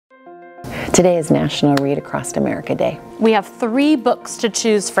Today is National Read Across America Day. We have 3 books to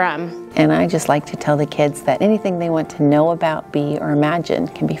choose from. And I just like to tell the kids that anything they want to know about, be, or imagine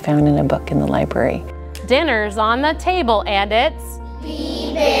can be found in a book in the library. Dinner's on the table and it's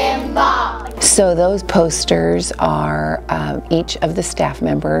bibimbap. So those posters are each of the staff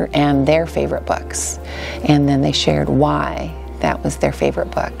member and their favorite books. And then they shared why that was their favorite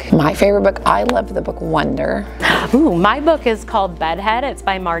book. My favorite book, I loved the book Wonder. Ooh, my book is called Bedhead. It's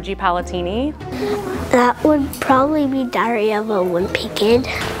by Margie Palatini. That would probably be Diary of a Wimpy Kid.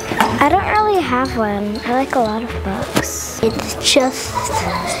 I don't really have one. I like a lot of books. It's just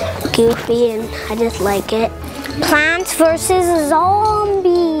goofy and I just like it. Plants vs.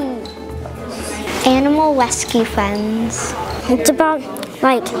 Zombies. Animal Rescue Friends. It's about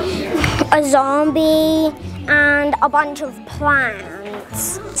like a zombie and a bunch of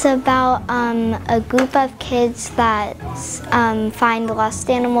plants. It's about a group of kids that find lost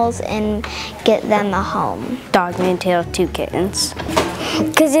animals and get them a home. Dogman Tale of Two Kittens.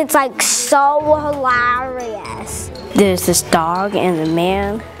 Because it's like so hilarious. There's this dog and a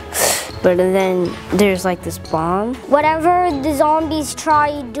man, but then there's like this bomb. Whatever the zombies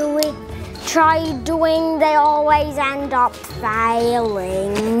try doing, they always end up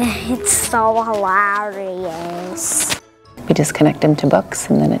failing. It's so hilarious. We just connect them to books,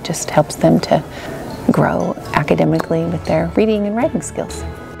 and then it just helps them to grow academically with their reading and writing skills.